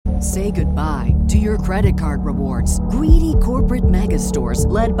Say goodbye to your credit card rewards. Greedy corporate mega stores,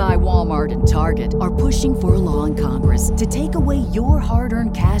 led by Walmart and Target, are pushing for a law in Congress to take away your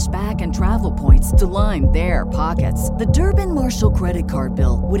hard-earned cash back and travel points to line their pockets. The Durbin-Marshall credit card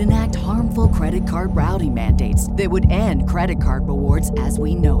bill would enact harmful credit card routing mandates that would end credit card rewards as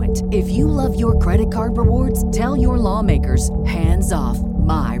we know it. If you love your credit card rewards, tell your lawmakers, hands off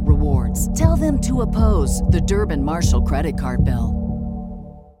my rewards. Tell them to oppose the Durbin-Marshall credit card bill.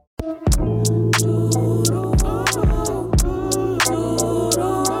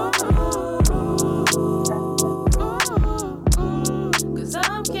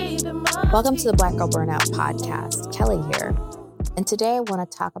 Welcome to the Black Girl Burnout Podcast. Kelly here. And today I want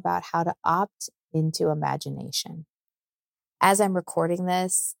to talk about how to opt into imagination. As I'm recording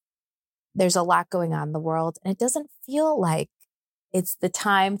this, there's a lot going on in the world, and it doesn't feel like it's the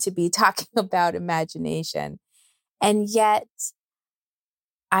time to be talking about imagination. And yet,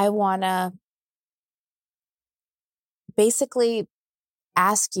 I want to basically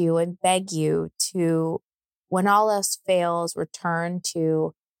ask you and beg you to, when all else fails, return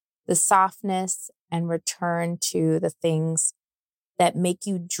to the softness and return to the things that make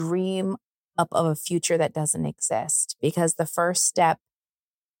you dream up of a future that doesn't exist. Because the first step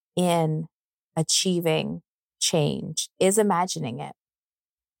in achieving change is imagining it.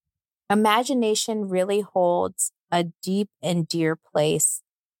 Imagination really holds a deep and dear place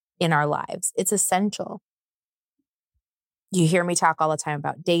in our lives. It's essential. You hear me talk all the time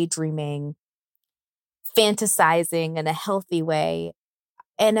about daydreaming, fantasizing in a healthy way.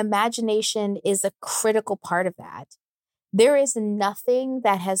 And imagination is a critical part of that. There is nothing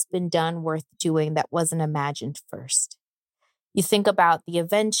that has been done worth doing that wasn't imagined first. You think about the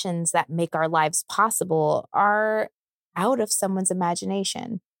inventions that make our lives possible are out of someone's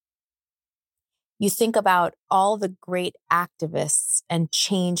imagination. You think about all the great activists and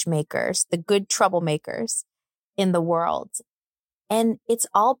change makers, the good troublemakers in the world. And it's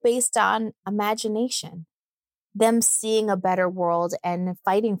all based on imagination. Them seeing a better world and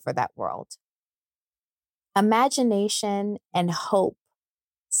fighting for that world. Imagination and hope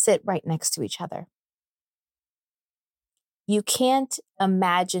sit right next to each other. You can't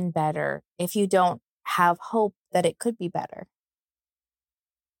imagine better if you don't have hope that it could be better.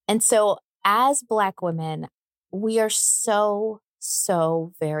 And so as Black women, we are so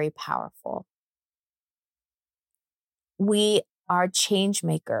very powerful. We are change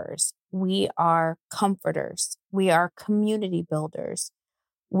makers. We are comforters. We are community builders.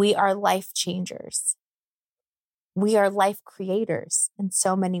 We are life changers. We are life creators in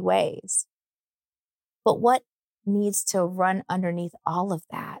so many ways. But what needs to run underneath all of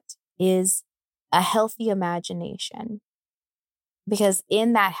that is a healthy imagination. Because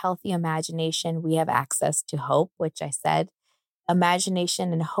in that healthy imagination, we have access to hope, which I said,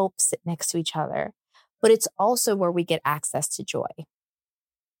 imagination and hope sit next to each other. But it's also where we get access to joy.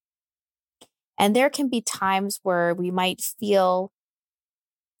 And there can be times where we might feel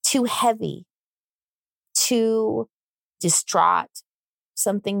too heavy, too distraught.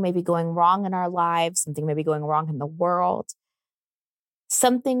 Something may be going wrong in our lives. Something may be going wrong in the world.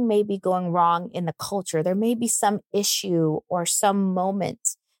 Something may be going wrong in the culture. There may be some issue or some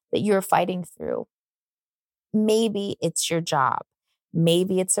moment that you're fighting through. Maybe it's your job.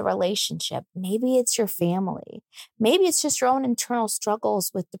 Maybe it's a relationship. Maybe it's your family. Maybe it's just your own internal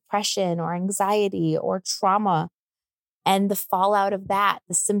struggles with depression or anxiety or trauma and the fallout of that,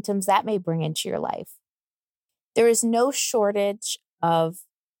 the symptoms that may bring into your life. There is no shortage of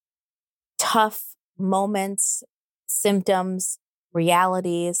tough moments, symptoms,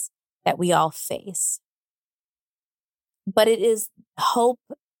 realities that we all face. But it is hope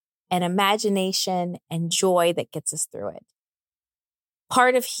and imagination and joy that gets us through it.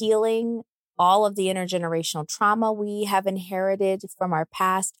 Part of healing all of the intergenerational trauma we have inherited from our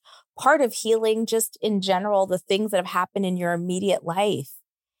past, part of healing just in general, the things that have happened in your immediate life,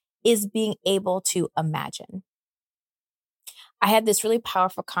 is being able to imagine. I had this really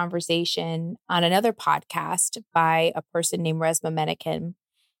powerful conversation on another podcast by a person named Resmaa Menakem.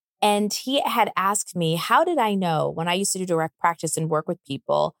 And he had asked me, how did I know when I used to do direct practice and work with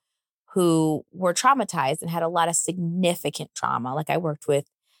people who were traumatized and had a lot of significant trauma? Like I worked with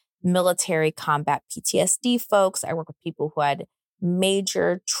military combat PTSD folks. I worked with people who had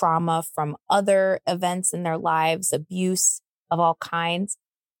major trauma from other events in their lives, abuse of all kinds.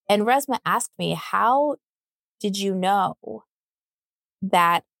 And Resmaa asked me, how did you know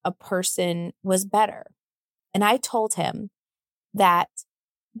that a person was better? And I told him that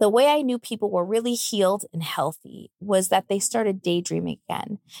the way I knew people were really healed and healthy was that they started daydreaming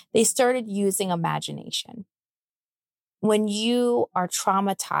again. They started using imagination. When you are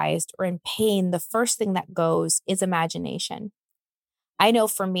traumatized or in pain, the first thing that goes is imagination. I know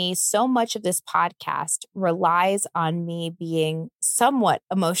for me, so much of this podcast relies on me being somewhat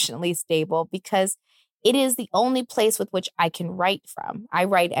emotionally stable because it is the only place with which I can write from. I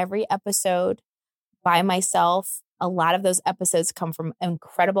write every episode by myself. A lot of those episodes come from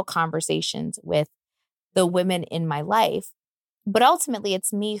incredible conversations with the women in my life. But ultimately,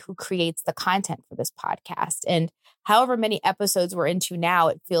 it's me who creates the content for this podcast. And however many episodes we're into now,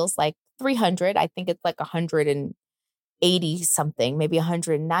 it feels like 300. I think it's like 180 something, maybe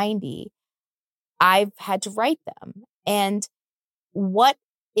 190. I've had to write them. And what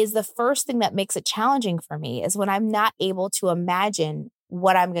is the first thing that makes it challenging for me is when I'm not able to imagine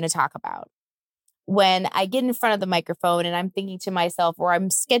what I'm going to talk about. When I get in front of the microphone and I'm thinking to myself, or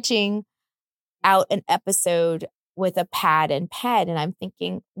I'm sketching out an episode with a pad and pen, and I'm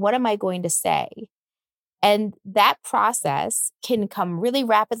thinking, what am I going to say? And that process can come really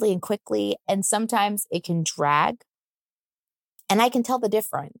rapidly and quickly, and sometimes it can drag. And I can tell the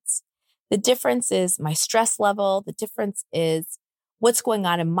difference. The difference is my stress level. The difference is what's going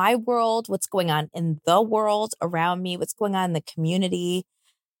on in my world, what's going on in the world around me, what's going on in the community.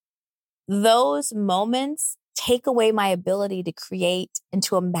 Those moments take away my ability to create and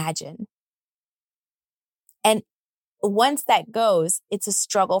to imagine. And once that goes, it's a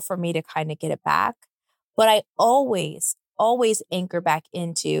struggle for me to kind of get it back. But I always anchor back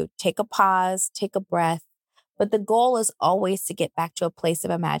into take a pause, take a breath. But the goal is always to get back to a place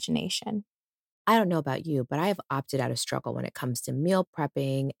of imagination. I don't know about you, but I have opted out of struggle when it comes to meal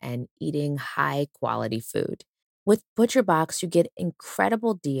prepping and eating high quality food. With ButcherBox, you get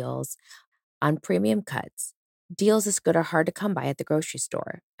incredible deals on premium cuts. Deals this good are hard to come by at the grocery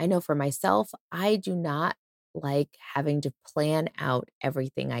store. I know for myself, I do not like having to plan out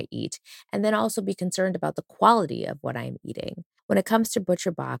everything I eat and then also be concerned about the quality of what I'm eating. When it comes to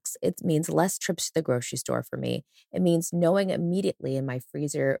ButcherBox, it means less trips to the grocery store for me. It means knowing immediately in my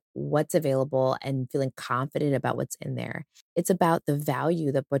freezer what's available and feeling confident about what's in there. It's about the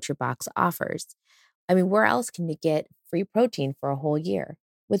value that ButcherBox offers. I mean, where else can you get free protein for a whole year?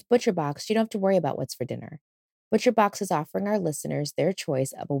 With ButcherBox, you don't have to worry about what's for dinner. ButcherBox is offering our listeners their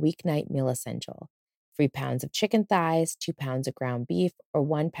choice of a weeknight meal essential. 3 pounds of chicken thighs, 2 pounds of ground beef, or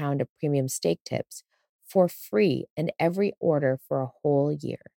 1 pound of premium steak tips for free in every order for a whole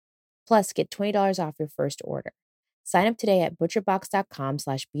year. Plus, get $20 off your first order. Sign up today at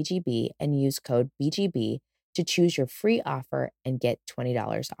butcherbox.com/BGB and use code BGB to choose your free offer and get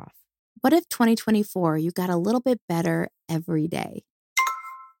 $20 off. What if 2024 you got a little bit better every day?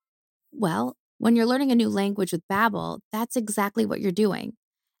 Well, when you're learning a new language with Babbel, that's exactly what you're doing.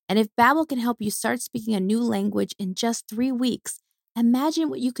 And if Babbel can help you start speaking a new language in just 3 weeks, imagine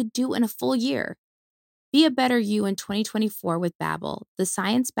what you could do in a full year. Be a better you in 2024 with Babbel, the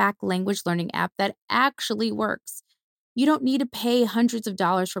science-backed language learning app that actually works. You don't need to pay hundreds of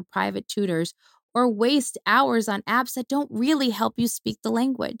dollars for private tutors or waste hours on apps that don't really help you speak the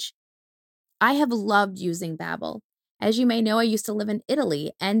language. I have loved using Babbel. As you may know, I used to live in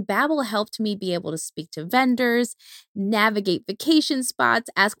Italy, and Babbel helped me be able to speak to vendors, navigate vacation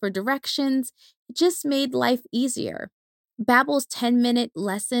spots, ask for directions. It just made life easier. Babbel's 10-minute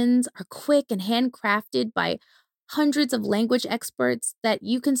lessons are quick and handcrafted by hundreds of language experts that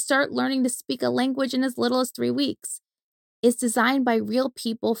you can start learning to speak a language in as little as 3 weeks. It's designed by real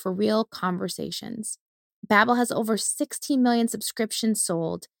people for real conversations. Babbel has over 16 million subscriptions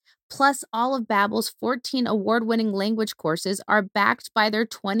sold. Plus, all of Babbel's 14 award-winning language courses are backed by their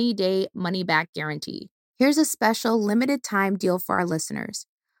 20-day money-back guarantee. Here's a special limited-time deal for our listeners.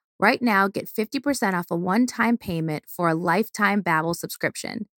 Right now, get 50% off a one-time payment for a lifetime Babbel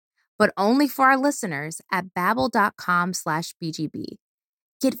subscription, but only for our listeners at babbel.com/BGB.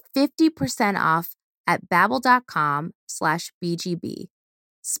 Get 50% off at babbel.com/BGB,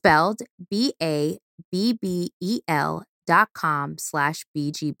 spelled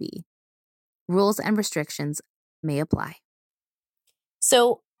BABBEL.com/BGB. Rules and restrictions may apply.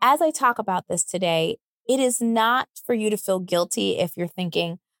 So as I talk about this today, it is not for you to feel guilty if you're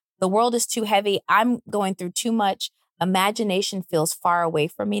thinking, the world is too heavy, I'm going through too much, imagination feels far away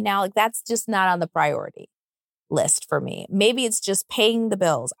from me now. Like that's just not on the priority list for me. Maybe it's just paying the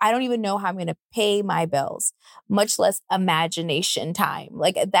bills. I don't even know how I'm going to pay my bills, much less imagination time.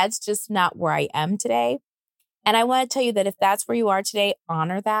 Like that's just not where I am today. And I want to tell you that if that's where you are today,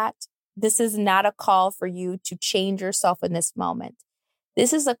 honor that. This is not a call for you to change yourself in this moment.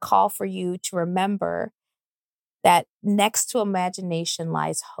 This is a call for you to remember that next to imagination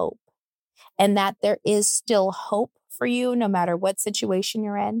lies hope, and that there is still hope for you no matter what situation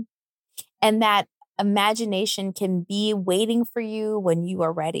you're in, and that imagination can be waiting for you when you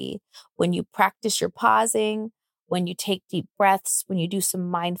are ready, when you practice your pausing, when you take deep breaths, when you do some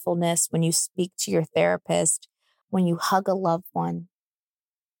mindfulness, when you speak to your therapist, when you hug a loved one,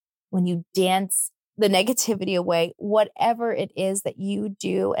 when you dance the negativity away, whatever it is that you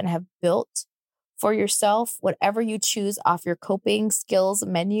do and have built for yourself, whatever you choose off your coping skills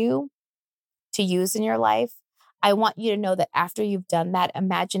menu to use in your life, I want you to know that after you've done that,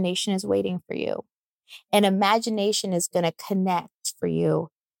 imagination is waiting for you. And imagination is going to connect for you,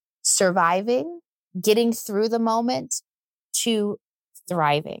 surviving, getting through the moment, to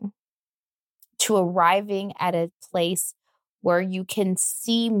thriving, to arriving at a place where you can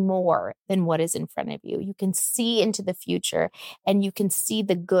see more than what is in front of you. You can see into the future and you can see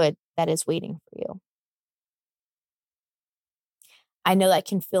the good that is waiting for you. I know that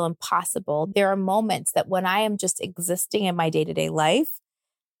can feel impossible. There are moments that when I am just existing in my day-to-day life,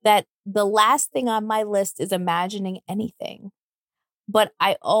 that the last thing on my list is imagining anything. But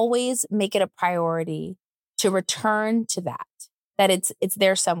I always make it a priority to return to that it's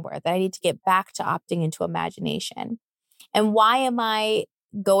there somewhere, that I need to get back to opting into imagination. And why am I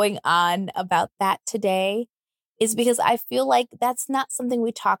going on about that today? Is because I feel like that's not something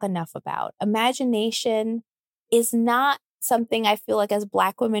we talk enough about. Imagination is not something I feel like as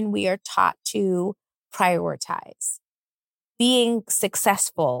Black women we are taught to prioritize. Being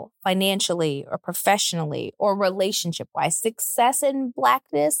successful financially or professionally or relationship-wise, success in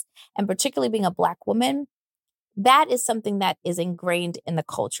Blackness, and particularly being a Black woman, that is something that is ingrained in the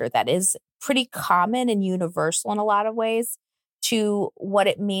culture, that is pretty common and universal in a lot of ways to what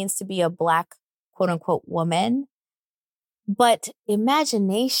it means to be a Black, quote unquote, woman. But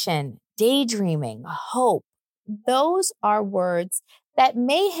imagination, daydreaming, hope, those are words that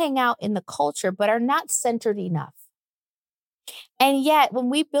may hang out in the culture, but are not centered enough. And yet, when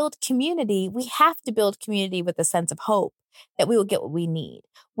we build community, we have to build community with a sense of hope that we will get what we need.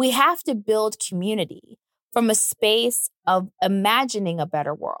 We have to build community from a space of imagining a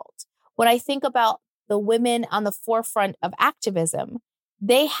better world. When I think about the women on the forefront of activism,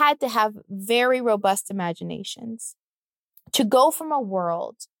 they had to have very robust imaginations to go from a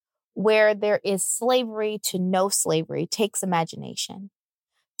world where there is slavery to no slavery takes imagination.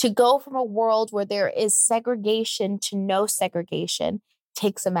 To go from a world where there is segregation to no segregation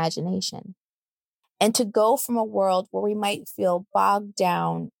takes imagination. And to go from a world where we might feel bogged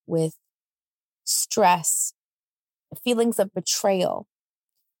down with stress, feelings of betrayal,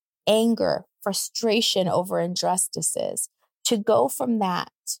 anger, frustration over injustices, to go from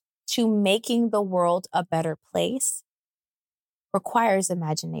that to making the world a better place requires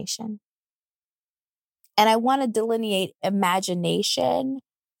imagination. And I want to delineate imagination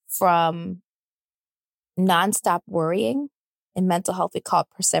from nonstop worrying. In mental health, we call it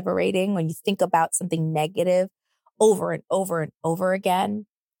perseverating. When you think about something negative over and over and over again,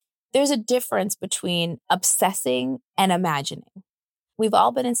 there's a difference between obsessing and imagining. We've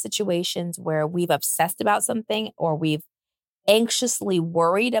all been in situations where we've obsessed about something or we've anxiously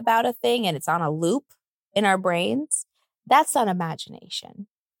worried about a thing and it's on a loop in our brains. That's not imagination.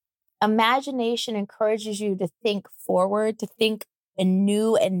 Imagination encourages you to think forward, to think in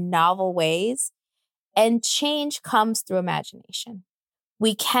new and novel ways. And change comes through imagination.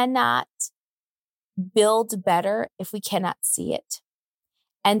 We cannot build better if we cannot see it.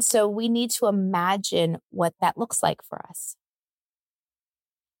 And so we need to imagine what that looks like for us.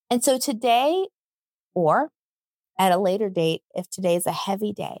 And so today, or at a later date, if today is a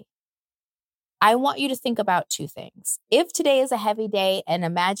heavy day, I want you to think about two things. If today is a heavy day and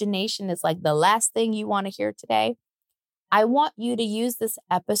imagination is like the last thing you want to hear today, I want you to use this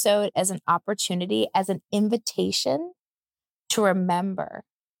episode as an opportunity, as an invitation to remember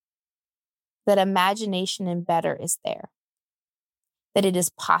that imagination and better is there, that it is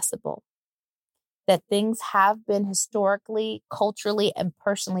possible, that things have been historically, culturally, and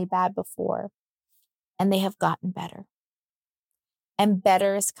personally bad before, and they have gotten better. And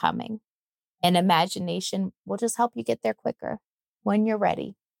better is coming. And imagination will just help you get there quicker when you're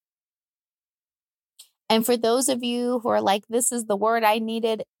ready. And for those of you who are like, this is the word I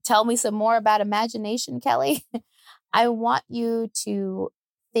needed, tell me some more about imagination, Kelly. I want you to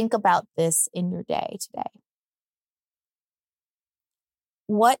think about this in your day today.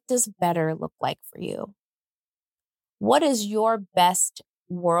 What does better look like for you? What does your best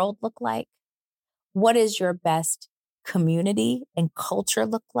world look like? What does your best community and culture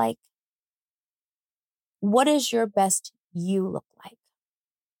look like? What does your best you look like?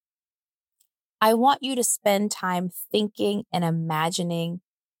 I want you to spend time thinking and imagining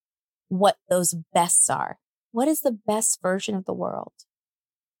what those bests are. What is the best version of the world?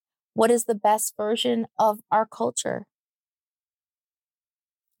 What is the best version of our culture?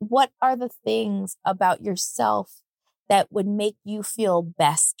 What are the things about yourself that would make you feel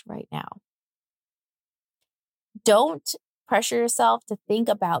best right now? Don't pressure yourself to think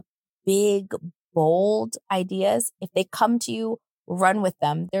about big, bold ideas. If they come to you, run with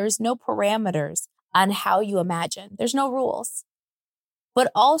them. There's no parameters on how you imagine. There's no rules.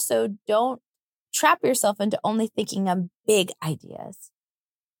 But also don't trap yourself into only thinking of big ideas.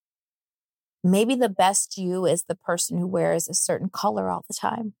 Maybe the best you is the person who wears a certain color all the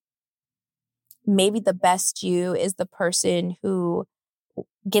time. Maybe the best you is the person who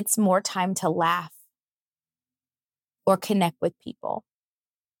gets more time to laugh or connect with people.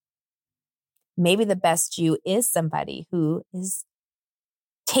 Maybe the best you is somebody who is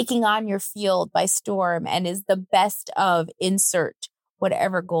taking on your field by storm and is the best of insert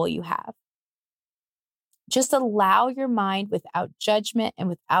whatever goal you have. Just allow your mind without judgment and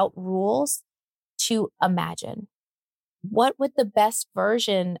without rules to imagine. What would the best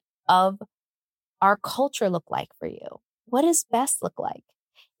version of our culture look like for you? What does best look like?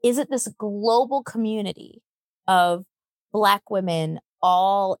 Is it this global community of Black women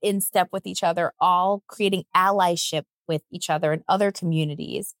all in step with each other, all creating allyship with each other and other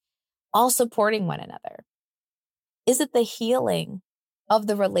communities, all supporting one another? Is it the healing of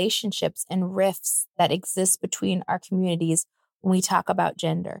the relationships and rifts that exist between our communities when we talk about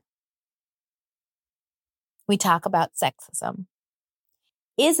gender? We talk about sexism.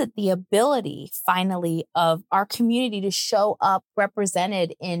 Is it the ability, finally, of our community to show up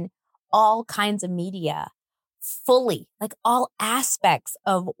represented in all kinds of media fully, like all aspects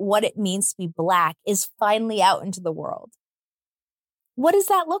of what it means to be Black is finally out into the world? What does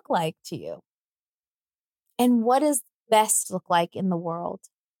that look like to you? And what does best look like in the world?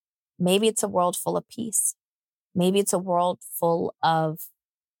 Maybe it's a world full of peace. Maybe it's a world full of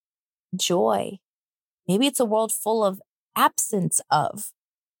joy. Maybe it's a world full of absence of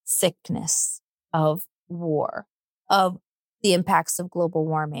sickness, of war, of the impacts of global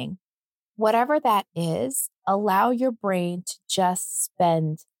warming. Whatever that is, allow your brain to just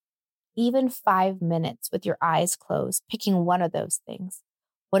spend even 5 minutes with your eyes closed, picking one of those things.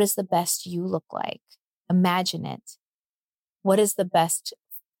 What does the best you look like? Imagine it. What does the best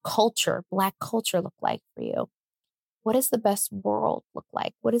culture, Black culture, look like for you? What does the best world look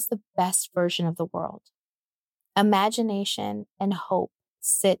like? What is the best version of the world? Imagination and hope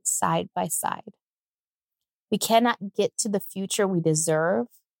sit side by side. We cannot get to the future we deserve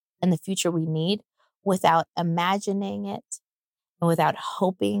and the future we need without imagining it and without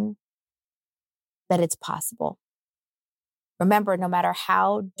hoping that it's possible. Remember, no matter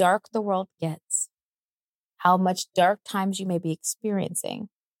how dark the world gets, how much dark times you may be experiencing,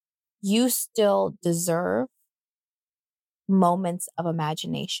 you still deserve moments of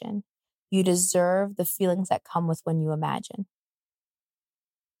imagination. You deserve the feelings that come with when you imagine.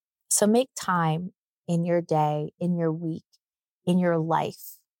 So make time in your day, in your week, in your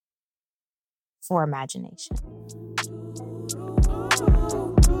life for imagination.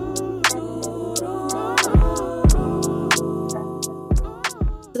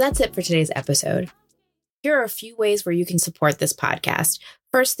 So that's it for today's episode. Here are a few ways where you can support this podcast.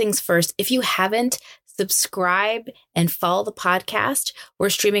 First things first, if you haven't, subscribe and follow the podcast. We're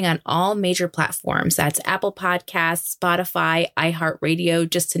streaming on all major platforms. That's Apple Podcasts, Spotify, iHeartRadio,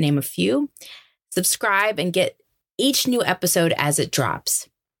 just to name a few. Subscribe and get each new episode as it drops.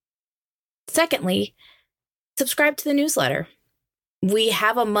 Secondly, subscribe to the newsletter. We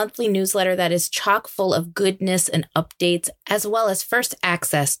have a monthly newsletter that is chock full of goodness and updates, as well as first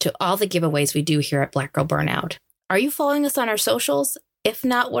access to all the giveaways we do here at Black Girl Burnout. Are you following us on our socials? If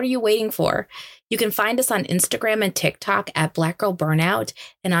not, what are you waiting for? You can find us on Instagram and TikTok at Black Girl Burnout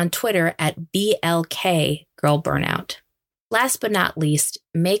and on Twitter at BLK Girl Burnout. Last but not least,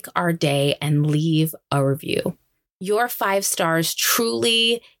 make our day and leave a review. Your 5 stars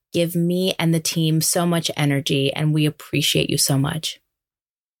truly give me and the team so much energy, and we appreciate you so much.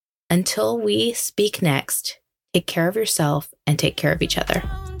 Until we speak next, take care of yourself and take care of each other.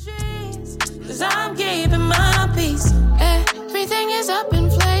 'Cause I'm keeping my peace. Everything is up in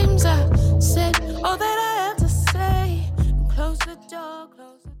flames. I said all that I have to say. Close the door,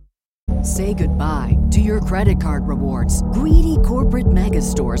 close the door. Say goodbye to your credit card rewards. Greedy corporate mega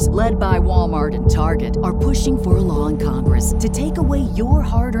stores, led by Walmart and Target, are pushing for a law in Congress to take away your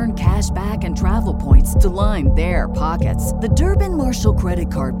hard-earned cash back and travel points to line their pockets. The Durbin-Marshall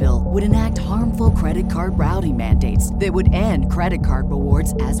credit card bill would enact harmful credit card routing mandates that would end credit card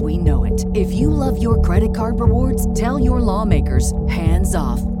rewards as we know it. If you love your credit card rewards, tell your lawmakers, hands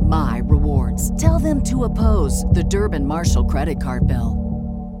off my rewards. Tell them to oppose the Durbin-Marshall credit card bill.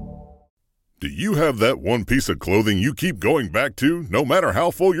 Do you have that one piece of clothing you keep going back to, no matter how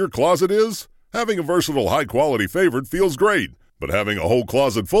full your closet is? Having a versatile, high-quality favorite feels great, but having a whole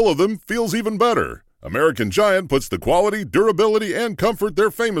closet full of them feels even better. American Giant puts the quality, durability, and comfort they're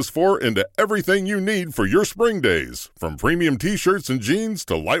famous for into everything you need for your spring days. From premium t-shirts and jeans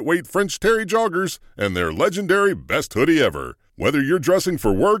to lightweight French terry joggers and their legendary best hoodie ever. Whether you're dressing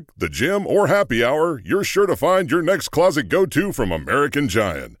for work, the gym, or happy hour, you're sure to find your next closet go-to from American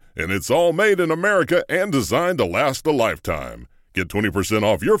Giant. And it's all made in America and designed to last a lifetime. Get 20%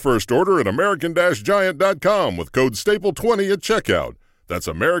 off your first order at American-Giant.com with code STAPLE20 at checkout. That's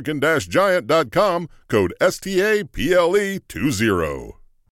American-Giant.com, code STAPLE20.